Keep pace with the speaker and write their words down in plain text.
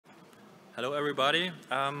Hello, everybody.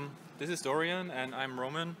 This is Dorian, and I'm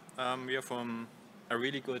Roman. We are from a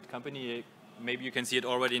really good company. Maybe you can see it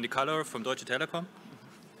already in the color, from Deutsche Telekom.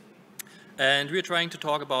 And we're trying to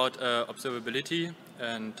talk about observability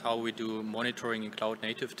and how we do monitoring in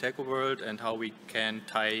cloud-native telco world and how we can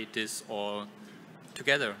tie this all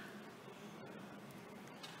together.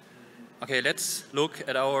 Okay, let's look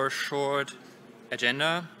at our short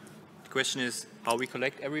agenda. The question is how we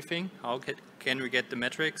collect everything, how can we get the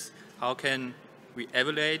metrics, how can we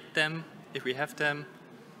evaluate them if we have them,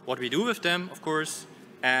 what we do with them, of course,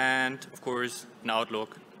 and of course an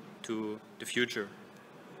outlook to the future.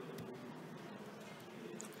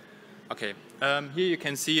 Okay, here you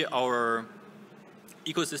can see our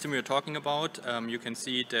ecosystem we're talking about. You can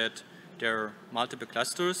see that there are multiple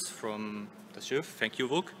clusters from the Schiff. Thank you,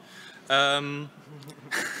 Vuk.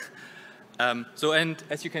 And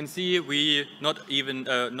as you can see, we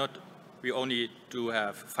we only do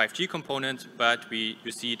have 5G components, but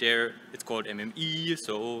you see there it's called MME.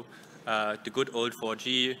 So the good old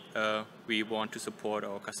 4G, we want to support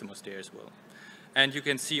our customers there as well. And you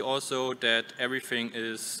can see also that everything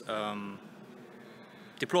is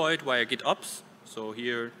deployed via GitOps. So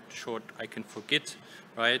here, short icon for Git,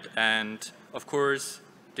 right? And of course,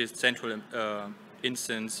 this central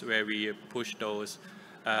instance where we push those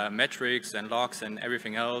metrics and logs and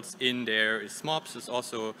everything else in there is Mops. It's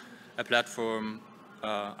also a platform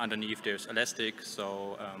underneath. There's Elastic,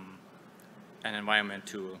 so an environment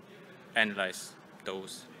to analyze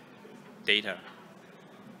those data.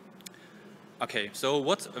 Okay, so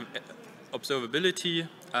what's observability?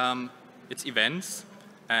 It's events,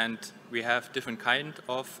 and we have different kind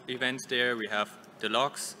of events there. We have the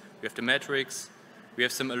logs, we have the metrics, we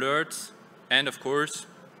have some alerts, and of course,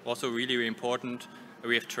 also really, really important,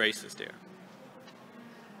 we have traces there.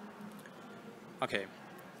 Okay.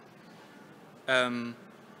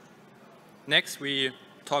 Next, we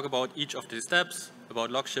talk about each of the steps, about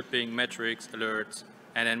log shipping, metrics, alerts,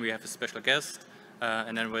 and then we have a special guest,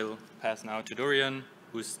 and then we'll pass now to Dorian,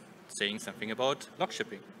 who's saying something about log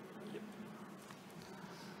shipping. Yep.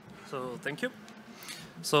 So, thank you.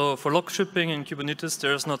 So, for log shipping in Kubernetes,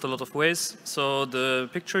 there's not a lot of ways. So, the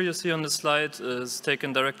picture you see on the slide is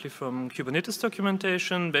taken directly from Kubernetes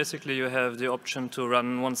documentation. Basically, you have the option to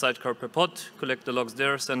run one sidecar per pod, collect the logs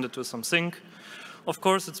there, send it to some sink. Of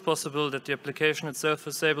course, it's possible that the application itself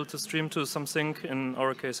is able to stream to some sink, in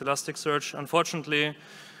our case, Elasticsearch. Unfortunately,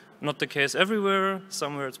 not the case everywhere.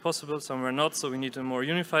 Somewhere it's possible, somewhere not. So we need a more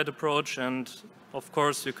unified approach. And of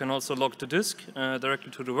course, you can also log to disk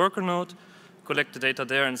directly to the worker node, collect the data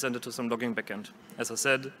there, and send it to some logging backend. As I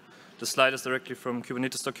said, the slide is directly from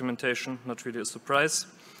Kubernetes documentation, not really a surprise.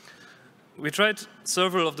 We tried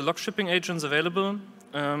several of the log shipping agents available.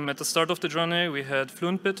 At the start of the journey, we had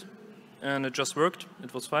FluentBit, and it just worked.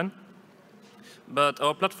 It was fine. But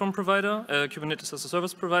our platform provider, Kubernetes as a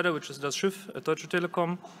service provider, which is das Schiff at Deutsche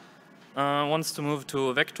Telekom, wants to move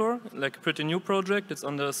to Vector, like a pretty new project. It's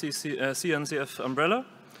under CNCF umbrella.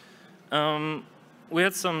 We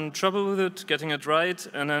had some trouble with it, getting it right,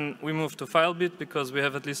 and then we moved to FileBeat because we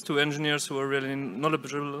have at least 2 engineers who are really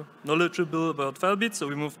knowledgeable about FileBeat, so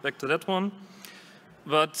we moved back to that one.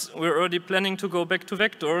 But we're already planning to go back to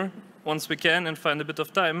Vector once we can and find a bit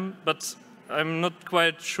of time, but I'm not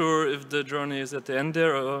quite sure if the journey is at the end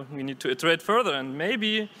there or we need to iterate further, and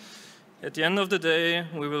maybe at the end of the day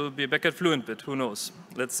we will be back at FluentBit, who knows?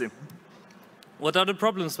 Let's see. What are the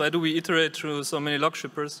problems? Why do we iterate through so many log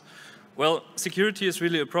shippers? Well, security is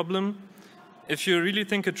really a problem. If you really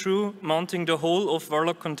think it through, mounting the whole of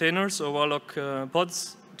Warlock containers or Warlock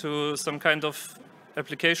pods to some kind of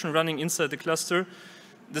application running inside the cluster,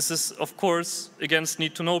 this is, of course, against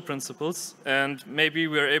need-to-know principles, and maybe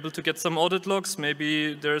we're able to get some audit logs,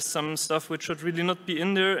 maybe there's some stuff which should really not be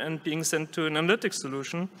in there and being sent to an analytics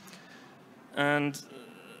solution. And,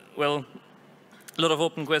 well, a lot of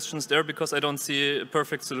open questions there because I don't see a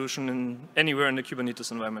perfect solution anywhere in the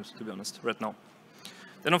Kubernetes environment, to be honest, right now.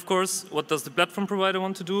 Then, of course, what does the platform provider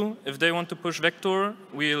want to do? If they want to push Vector,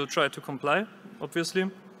 we'll try to comply, obviously.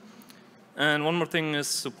 And one more thing is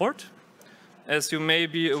support. As you may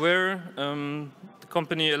be aware, the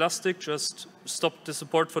company Elastic just stopped the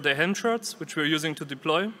support for their Helm charts, which we're using to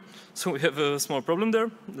deploy. So we have a small problem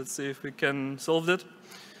there. Let's see if we can solve that.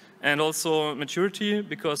 And also maturity,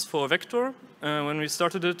 because for Vector, when we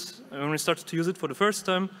started to use it for the first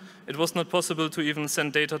time, it was not possible to even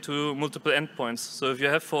send data to multiple endpoints. So if you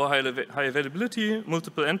have for high availability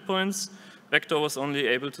multiple endpoints, Vector was only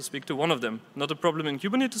able to speak to one of them. Not a problem in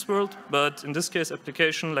Kubernetes world, but in this case,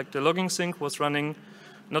 application like the logging sync was running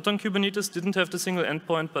not on Kubernetes, didn't have the single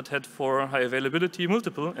endpoint, but had for high availability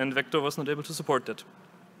multiple, and Vector was not able to support that.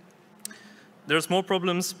 there's more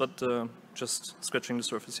problems, but just scratching the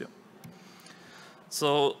surface here.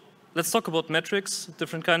 So let's talk about metrics,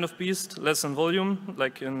 different kind of beast, less in volume,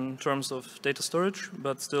 like in terms of data storage,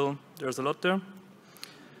 but still there's a lot there.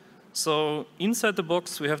 So inside the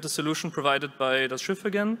box, we have the solution provided by das Schiff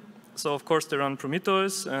again. So of course they run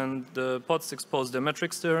Prometheus, and the pods expose their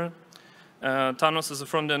metrics there. Thanos is a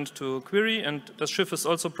front end to query, and das Schiff is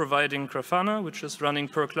also providing Grafana, which is running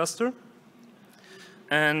per cluster.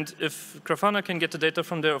 And if Grafana can get the data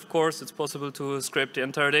from there, of course, it's possible to scrape the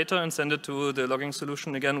entire data and send it to the logging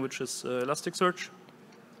solution again, which is Elasticsearch.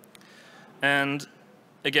 And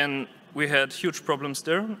again, we had huge problems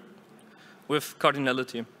there with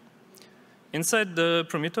cardinality. Inside the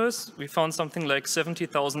Prometheus, we found something like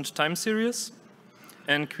 70,000 time series.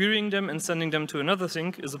 And querying them and sending them to another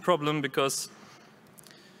thing is a problem because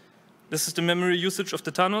this is the memory usage of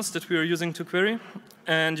the Thanos that we are using to query.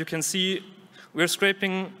 And you can see we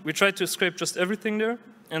tried to scrape just everything there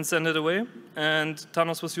and send it away. And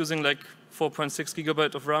Thanos was using like 4.6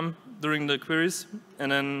 gigabyte of RAM during the queries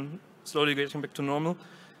and then slowly getting back to normal.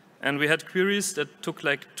 And we had queries that took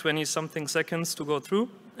like 20-something seconds to go through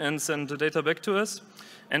and send the data back to us.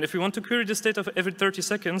 And if we want to query this data every 30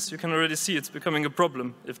 seconds, you can already see it's becoming a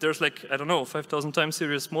problem. If there's like, I don't know, 5,000 time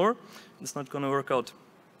series more, it's not going to work out.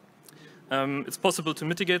 It's possible to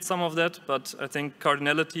mitigate some of that, but I think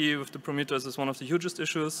cardinality with the Prometheus is one of the hugest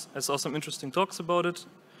issues. I saw some interesting talks about it.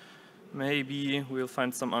 Maybe we'll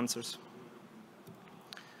find some answers.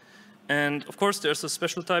 And of course, there's a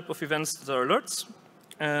special type of events that are alerts.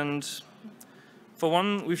 And for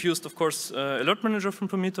one, we've used, of course, Alert Manager from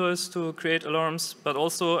Prometheus to create alarms, but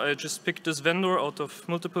also I just picked this vendor out of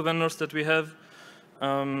multiple vendors that we have,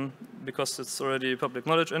 because it's already public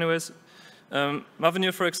knowledge anyways.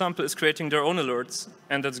 Mavenir, for example, is creating their own alerts,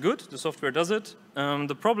 and that's good. The software does it.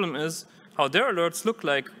 The problem is how their alerts look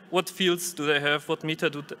like. What fields do they have? What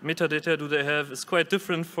metadata do they have? Is quite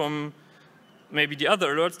different from maybe the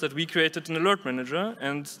other alerts that we created in Alert Manager,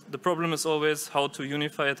 and the problem is always how to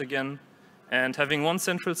unify it again. And having one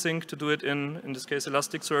central sink to do it in this case,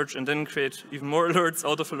 Elasticsearch, and then create even more alerts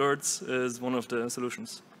out of alerts is one of the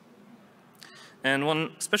solutions. And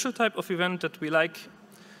one special type of event that we like,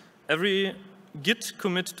 every Git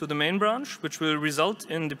commit to the main branch, which will result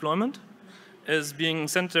in deployment, is being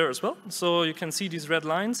sent there as well. So you can see these red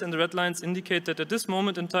lines, and the red lines indicate that at this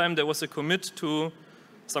moment in time, there was a commit to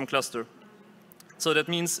some cluster. So that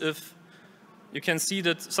means if you can see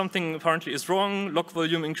that something apparently is wrong, log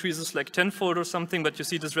volume increases like tenfold or something, but you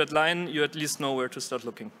see this red line, you at least know where to start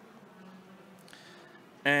looking.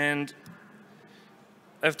 And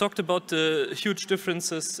I've talked about the huge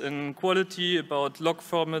differences in quality, about log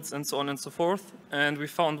formats and so on and so forth. And we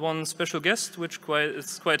found one special guest, which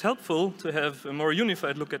is quite helpful to have a more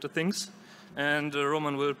unified look at the things. And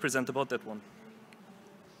Roman will present about that one.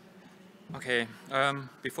 Okay,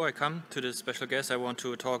 before I come to the special guest, I want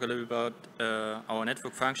to talk a little about our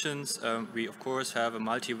network functions. We, of course, have a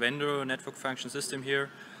multi-vendor network function system here.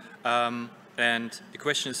 And the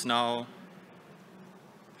question is now,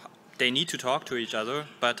 they need to talk to each other,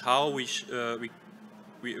 but how we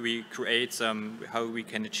create how we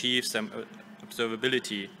can achieve some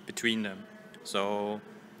observability between them. So,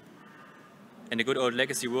 in the good old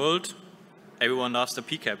legacy world, everyone loves the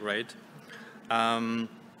PCAP, right?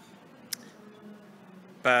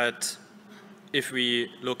 But if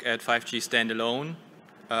we look at 5G standalone,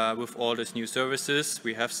 with all these new services,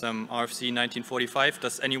 we have some RFC 1945.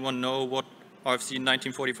 Does anyone know what RFC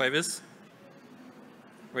 1945 is?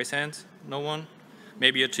 Raise hands. No one?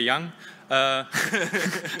 Maybe you're too young. It's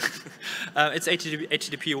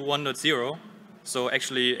HTTP 1.0. So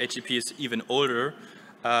actually, HTTP is even older.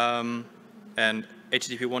 And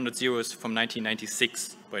HTTP 1.0 is from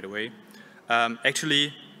 1996, by the way.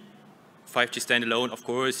 Actually, 5G standalone, of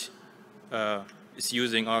course, is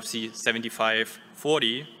using RFC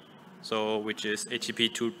 7540, so which is HTTP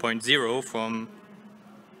 2.0 from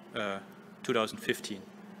 2015.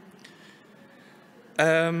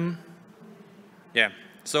 Yeah,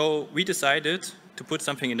 so we decided to put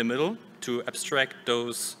something in the middle to abstract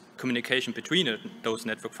those communication between those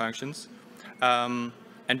network functions, and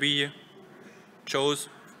we chose,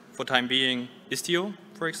 for time being, Istio,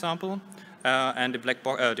 for example. And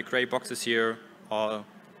the gray boxes here are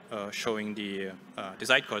showing the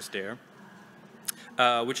sidecars there,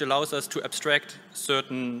 which allows us to abstract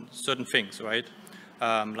certain things, right?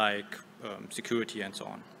 Like security and so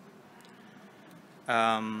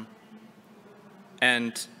on.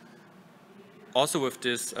 And also with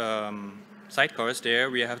this sidecars there,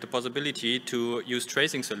 we have the possibility to use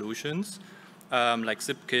tracing solutions like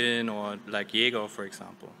Zipkin or like Jaeger, for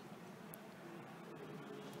example.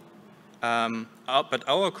 But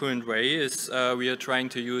our current way is we are trying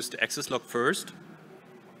to use the access log first.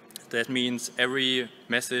 That means every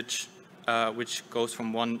message which goes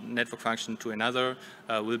from one network function to another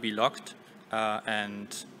will be logged.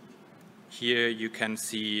 And here you can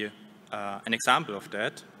see an example of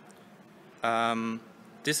that.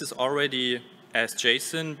 This is already as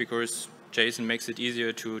JSON because JSON makes it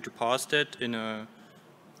easier to parse that in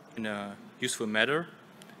a useful manner,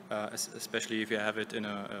 especially if you have it in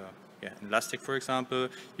in Elastic, for example.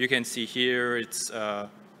 You can see here it's the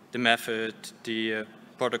method, the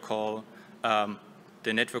protocol,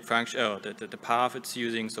 the network function, the path it's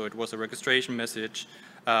using. So it was a registration message.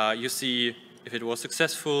 You see if it was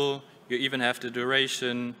successful. You even have the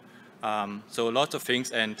duration. So lots of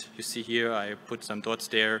things, and you see here I put some dots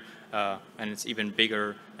there, and it's even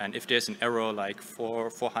bigger. And if there's an error like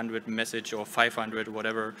 400 message or 500,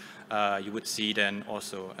 whatever, you would see then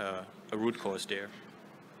also a root cause there.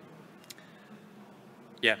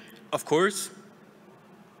 Yeah, of course,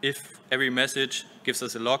 if every message gives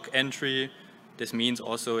us a log entry, this means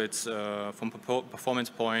also it's from performance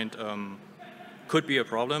point could be a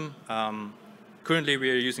problem. Currently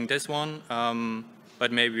we are using this one.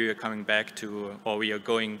 But maybe we are coming back to, or we are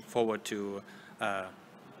going forward to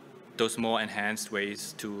those more enhanced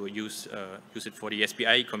ways to use it for the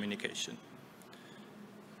SPI communication.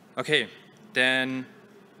 Okay, then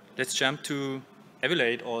let's jump to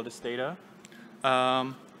evaluate all this data.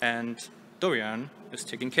 And Dorian is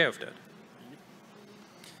taking care of that.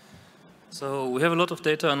 So we have a lot of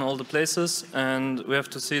data in all the places, and we have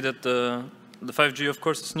to see that the 5G, of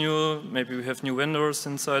course, is new. Maybe we have new vendors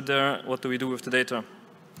inside there. What do we do with the data?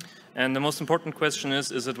 And the most important question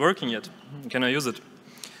is it working yet? Can I use it?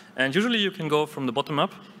 And usually you can go from the bottom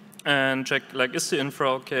up and check, like, is the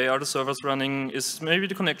infra okay? Are the servers running? Is maybe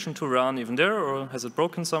the connection to RAN even there, or has it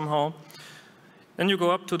broken somehow? Then you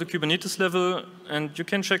go up to the Kubernetes level, and you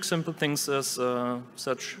can check simple things as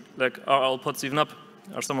such, like, are all pods even up?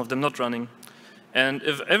 Are some of them not running? And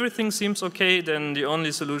if everything seems okay, then the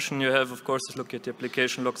only solution you have, of course, is look at the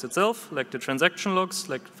application logs itself, like the transaction logs,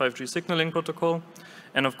 like 5G signaling protocol,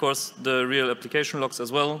 and of course the real application logs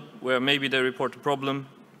as well, where maybe they report a problem,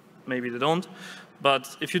 maybe they don't.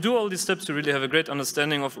 But if you do all these steps, you really have a great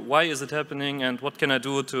understanding of why is it happening and what can I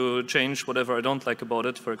do to change whatever I don't like about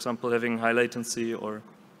it, for example, having high latency or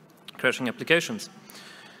crashing applications.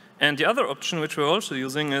 And the other option, which we're also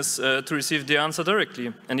using, is to receive the answer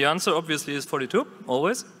directly. And the answer, obviously, is 42,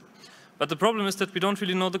 always. But the problem is that we don't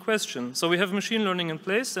really know the question. So we have machine learning in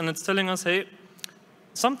place, and it's telling us, hey,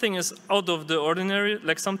 something is out of the ordinary,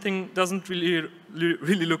 like something doesn't really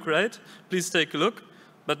look right. Please take a look.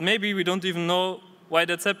 But maybe we don't even know why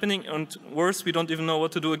that's happening, and worse, we don't even know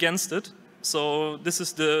what to do against it. So this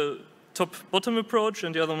is the top-bottom approach,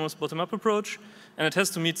 and the other one is bottom-up approach. And it has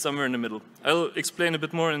to meet somewhere in the middle. I'll explain a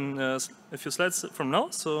bit more in a few slides from now,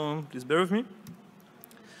 so please bear with me.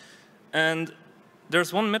 And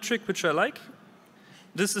there's one metric which I like.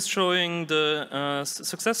 This is showing the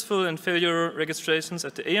successful and failure registrations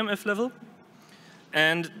at the AMF level.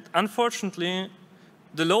 And unfortunately,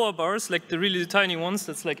 the lower bars, like the really tiny ones,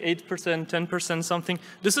 that's like 8%, 10% something,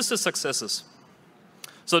 this is the successes.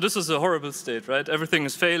 So this is a horrible state, right? Everything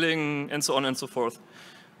is failing, and so on and so forth.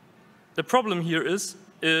 The problem here is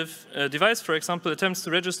if a device, for example, attempts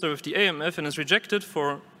to register with the AMF and is rejected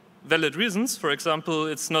for valid reasons, for example,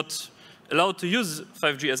 it's not allowed to use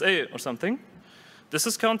 5G SA or something, this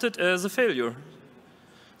is counted as a failure.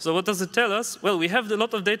 So what does it tell us? Well, we have a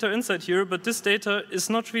lot of data inside here, but this data is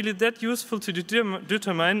not really that useful to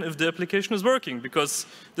determine if the application is working, because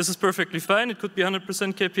this is perfectly fine. It could be 100%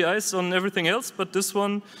 KPIs on everything else, but this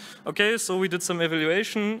one, okay, so we did some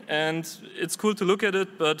evaluation, and it's cool to look at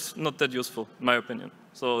it, but not that useful, in my opinion.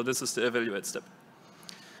 So this is the evaluate step.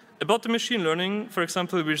 About the machine learning, for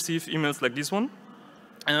example, we receive emails like this one.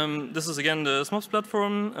 This is, again, the SMOPS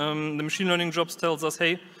platform. The machine learning jobs tells us,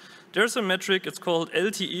 hey, there's a metric, it's called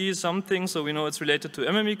LTE something, so we know it's related to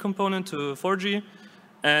MME component, to 4G,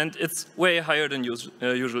 and it's way higher than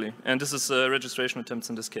usually. And this is registration attempts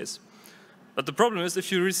in this case. But the problem is, if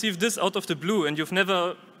you receive this out of the blue and you've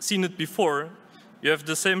never seen it before, you have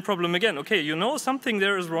the same problem again. Okay, you know something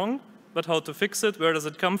there is wrong, but how to fix it, where does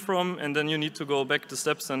it come from, and then you need to go back the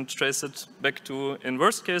steps and trace it back to, in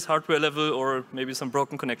worst case, hardware level, or maybe some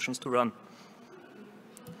broken connections to run.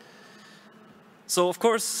 So, of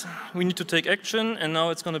course, we need to take action, and now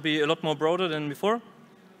it's going to be a lot more broader than before.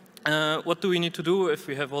 What do we need to do if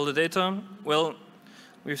we have all the data? Well,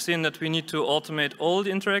 we've seen that we need to automate all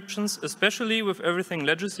the interactions, especially with everything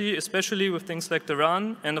legacy, especially with things like the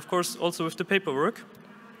RAN, and of course also with the paperwork.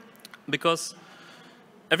 Because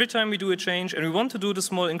every time we do a change, and we want to do the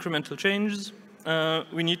small incremental changes,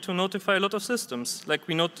 we need to notify a lot of systems. Like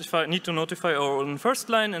we need to notify our own first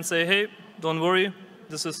line and say, hey, don't worry,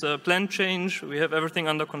 this is a planned change, we have everything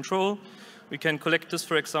under control. We can collect this,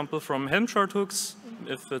 for example, from Helm chart hooks.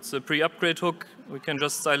 If it's a pre-upgrade hook, we can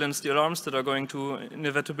just silence the alarms that are going to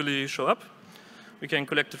inevitably show up. We can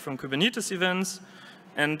collect it from Kubernetes events.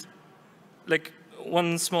 And like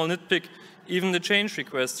one small nitpick, even the change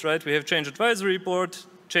requests, right? We have change advisory board,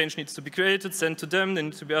 change needs to be created, sent to them, they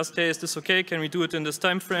need to be asked, hey, is this okay? Can we do it in this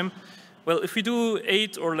time frame? Well, if we do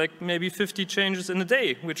 8 or like maybe 50 changes in a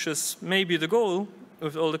day, which is maybe the goal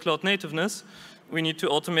with all the cloud nativeness, we need to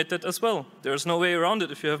automate that as well. There's no way around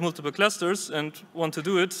it if you have multiple clusters and want to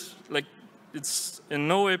do it. Like, it's in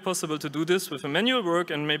no way possible to do this with a manual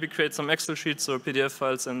work and maybe create some Excel sheets or PDF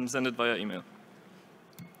files and send it via email.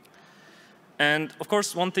 And of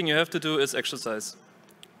course, one thing you have to do is exercise.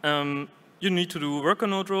 You need to do worker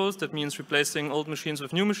node roles. That means replacing old machines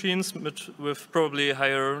with new machines, but with probably a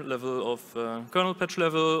higher level of kernel patch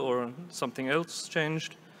level or something else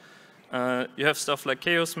changed. You have stuff like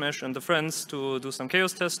chaos mesh and the friends to do some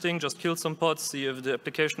chaos testing, just kill some pods, see if the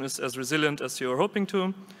application is as resilient as you're hoping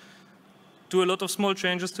to. Do a lot of small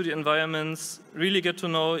changes to the environments, really get to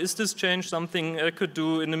know, is this change something I could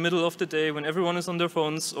do in the middle of the day when everyone is on their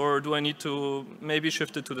phones, or do I need to maybe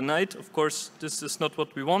shift it to the night? Of course, this is not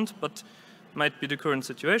what we want, but might be the current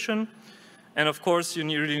situation. And of course, you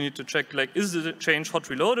really need to check, like, is the change hot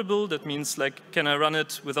reloadable? That means, like, can I run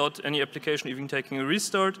it without any application even taking a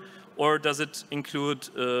restart? Or does it include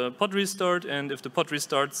a pod restart? And if the pod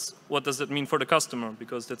restarts, what does that mean for the customer?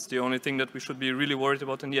 Because that's the only thing that we should be really worried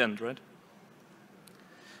about in the end, right?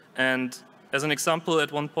 And as an example,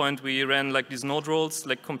 at one point, we ran like these node roles,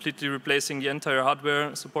 like completely replacing the entire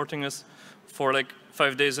hardware supporting us for like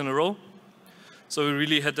 5 days in a row. So we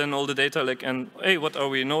really had then all the data, like, and hey, what are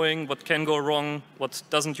we knowing? What can go wrong? What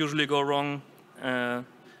doesn't usually go wrong? And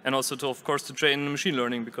also to, of course, to train machine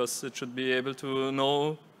learning, because it should be able to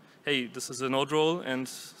know, hey, this is a node role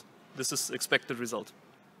and this is expected result.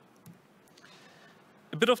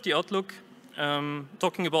 A bit of the outlook,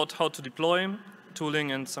 talking about how to deploy,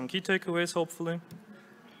 tooling, and some key takeaways, hopefully.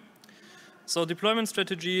 So deployment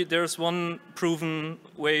strategy, there's one proven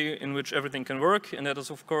way in which everything can work, and that is,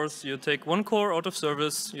 of course, you take one core out of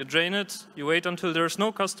service, you drain it, you wait until there's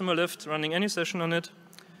no customer left running any session on it,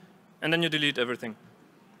 and then you delete everything.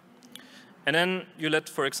 And then you let,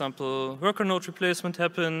 for example, worker node replacement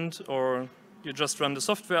happen, or you just run the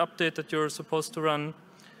software update that you're supposed to run,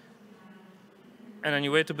 and then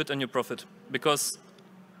you wait a bit and you profit. Because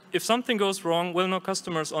if something goes wrong, well, no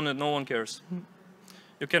customers on it, no one cares.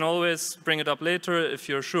 You can always bring it up later if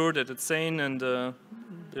you're sure that it's sane and the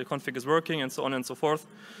config is working and so on and so forth.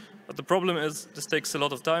 But the problem is this takes a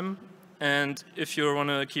lot of time. And if you want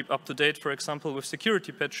to keep up to date, for example, with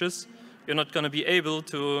security patches, you're not going to be able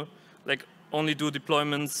to like only do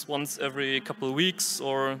deployments once every couple of weeks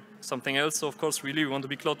or something else. So of course, really, we want to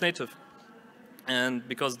be cloud native. And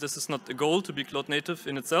because this is not a goal to be cloud native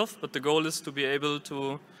in itself, but the goal is to be able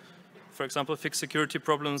to, for example, fix security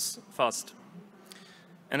problems fast.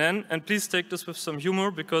 And please take this with some humor,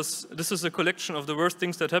 because this is a collection of the worst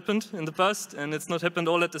things that happened in the past, and it's not happened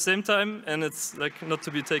all at the same time, and it's like not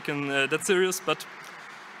to be taken that serious, but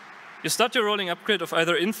you start your rolling upgrade of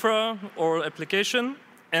either infra or application,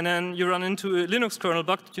 and then you run into a Linux kernel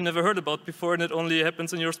bug that you never heard about before, and it only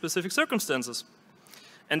happens in your specific circumstances.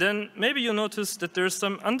 And then maybe you notice that there's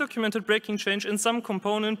some undocumented breaking change in some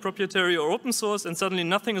component, proprietary or open source, and suddenly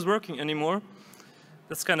nothing is working anymore.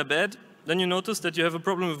 That's kind of bad. Then you notice that you have a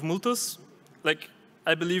problem with multus. Like,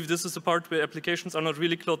 I believe this is the part where applications are not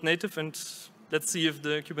really cloud native, and let's see if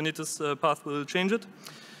the Kubernetes path will change it.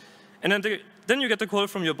 And then you get a call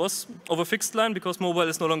from your boss over fixed line because mobile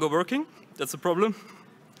is no longer working. That's a problem.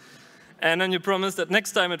 And then you promise that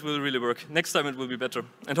next time it will really work. Next time it will be better.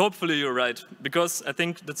 And hopefully you're right, because I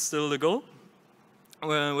think that's still the goal,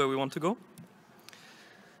 where we want to go.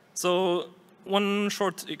 So one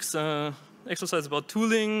short exercise about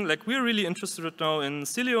tooling. Like, we're really interested right now in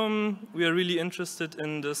Cilium. We are really interested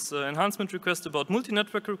in this enhancement request about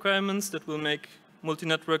multi-network requirements that will make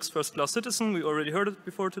multi-networks first-class citizen. We already heard it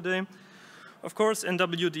before today. Of course,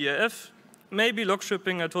 NWDAF. Maybe log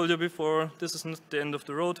shipping, I told you before, this is not the end of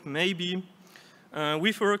the road, maybe.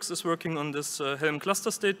 weaveworks is working on this Helm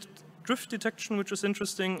cluster state drift detection, which is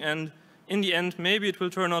interesting, and in the end, maybe it will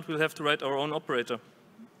turn out we'll have to write our own operator.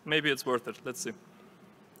 Maybe it's worth it, let's see.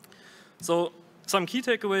 So, some key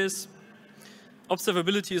takeaways.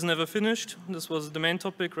 Observability is never finished. This was the main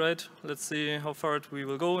topic, right? Let's see how far we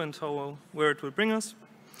will go and where it will bring us.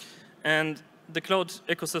 And the cloud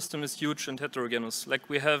ecosystem is huge and heterogeneous. Like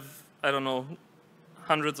we have, I don't know,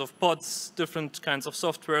 hundreds of pods, different kinds of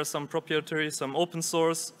software, some proprietary, some open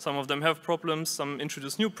source. Some of them have problems, some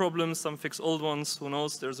introduce new problems, some fix old ones. Who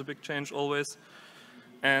knows? There's a big change always.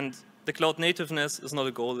 And the cloud nativeness is not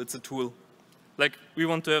a goal, it's a tool. Like we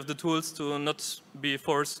want to have the tools to not be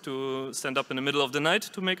forced to stand up in the middle of the night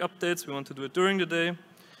to make updates. We want to do it during the day.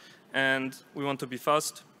 And we want to be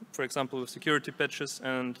fast, for example, with security patches,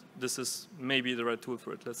 and this is maybe the right tool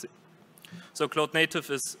for it. Let's see. So cloud native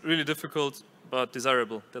is really difficult, but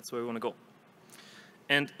desirable. That's where we want to go.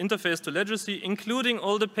 And interface to legacy, including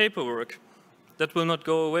all the paperwork. That will not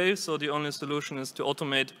go away, so the only solution is to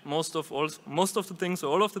automate most of the things,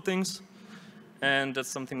 or all of the things, and that's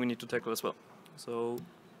something we need to tackle as well. So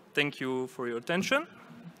thank you for your attention.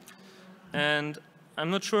 And I'm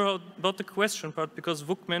not sure about the question part, because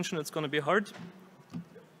Vuk mentioned it's going to be hard.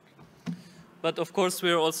 But of course,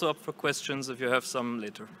 we're also up for questions if you have some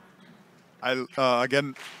later. I'll,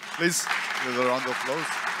 again, please, with a round of applause.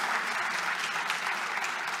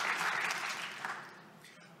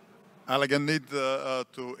 I'll again need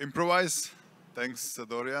to improvise. Thanks,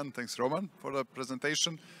 Dorian. Thanks, Roman, for the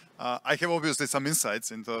presentation. I have obviously some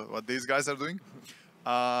insights into what these guys are doing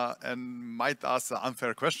and might ask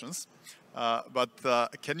unfair questions. But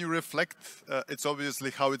can you reflect, it's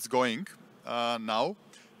obviously how it's going now.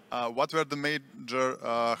 What were the major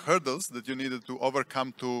hurdles that you needed to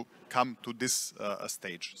overcome to come to this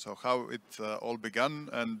stage? So how it all began,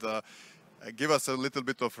 and give us a little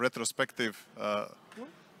bit of retrospective,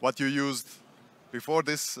 what you used before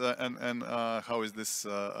this and how is this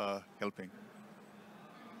helping?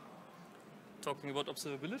 Talking about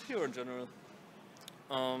observability or in general?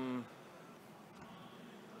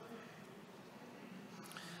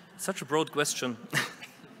 Such a broad question.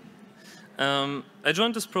 I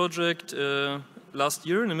joined this project last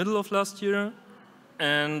year, in the middle of last year,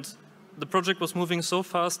 and the project was moving so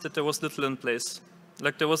fast that there was little in place.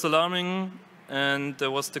 Like there was alarming, and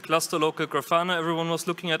there was the cluster local Grafana everyone was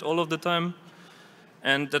looking at all of the time.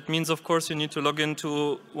 And that means, of course, you need to log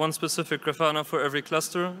into one specific Grafana for every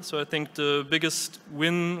cluster. So I think the biggest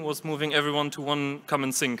win was moving everyone to one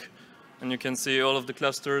common sink. And you can see all of the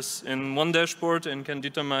clusters in one dashboard and can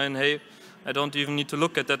determine, hey, I don't even need to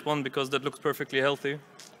look at that one because that looks perfectly healthy.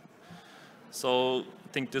 So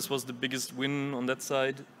I think this was the biggest win on that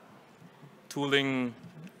side. Tooling,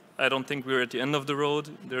 I don't think we're at the end of the road.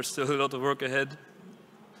 There's still a lot of work ahead,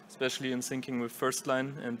 especially in syncing with First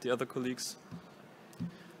Line and the other colleagues.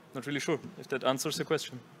 Not really sure if that answers the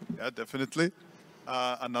question. Yeah, definitely.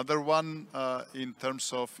 Another one in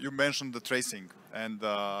terms of, you mentioned the tracing and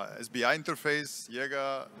SBI interface,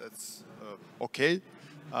 Jäger, that's okay.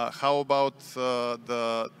 How about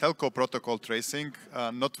the telco protocol tracing,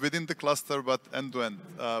 not within the cluster, but end-to-end?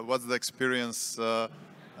 What's the experience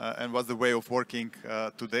and what's the way of working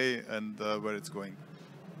today and where it's going?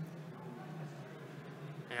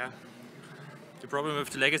 Yeah. The problem with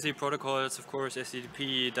the legacy protocols, of course,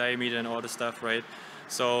 HTTP, diameter, and all the stuff, right?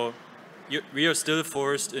 So we are still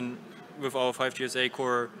forced with our 5GSA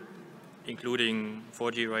core, including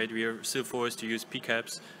 4G, right? We are still forced to use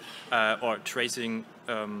PCAPs or tracing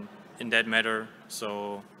in that matter.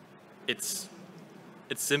 So it's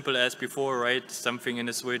simple as before, right? Something in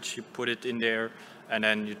the switch, you put it in there, and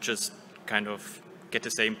then you just kind of get the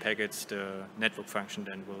same packets the network function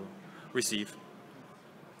then will receive.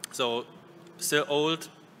 So still old.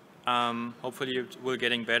 Hopefully it will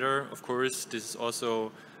getting better. Of course, this is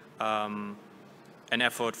also an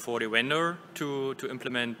effort for the vendor to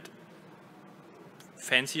implement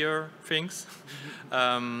fancier things,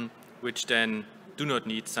 which then do not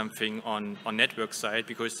need something on network side,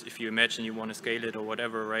 because if you imagine you want to scale it or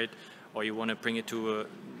whatever, right, or you want to bring it to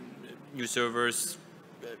new servers,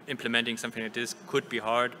 implementing something like this could be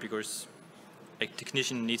hard because a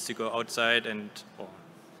technician needs to go outside and or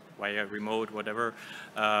via remote, whatever,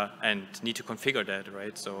 and need to configure that,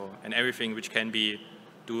 right? So, and everything which can be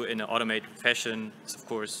do in an automated fashion is, of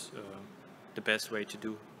course, the best way to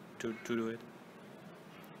do it.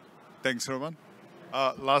 Thanks, Roman.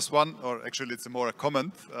 Last one, or actually it's more a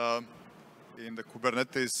comment. In the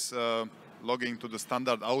Kubernetes, logging to the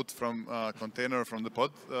standard out from container from the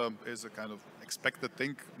pod is a kind of expected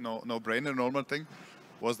thing, no-brainer, normal thing.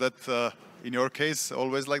 Was that, in your case,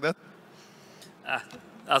 always like that?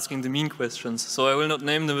 Asking the mean questions. So I will not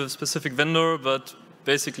name the specific vendor, but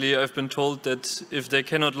basically I've been told that if they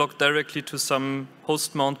cannot log directly to some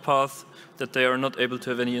host mount path, that they are not able to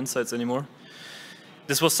have any insights anymore.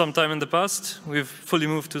 This was some time in the past. We've fully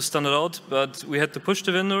moved to standard out, but we had to push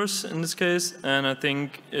the vendors in this case, and I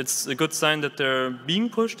think it's a good sign that they're being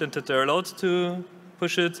pushed and that they're allowed to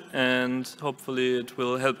push it, and hopefully it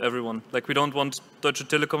will help everyone. Like, we don't want Deutsche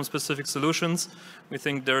Telekom specific solutions. We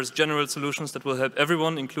think there's general solutions that will help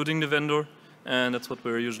everyone, including the vendor, and that's what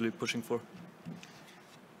we're usually pushing for.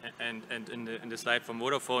 And in the slide from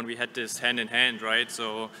Vodafone, we had this hand in hand, right?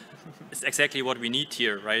 So it's exactly what we need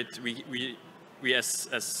here, right? We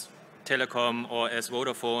as Telecom or as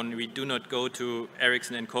Vodafone, we do not go to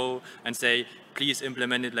Ericsson and Co. and say, please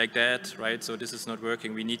implement it like that, right? So this is not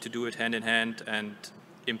working. We need to do it hand in hand and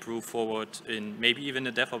improve forward in maybe even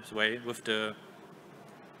a DevOps way with the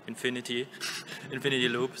infinity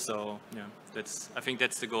loop. So yeah, I think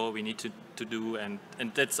that's the goal we need to do, and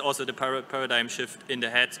that's also the paradigm shift in the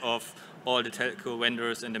heads of all the telco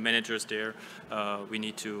vendors and the managers there. We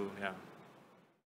need to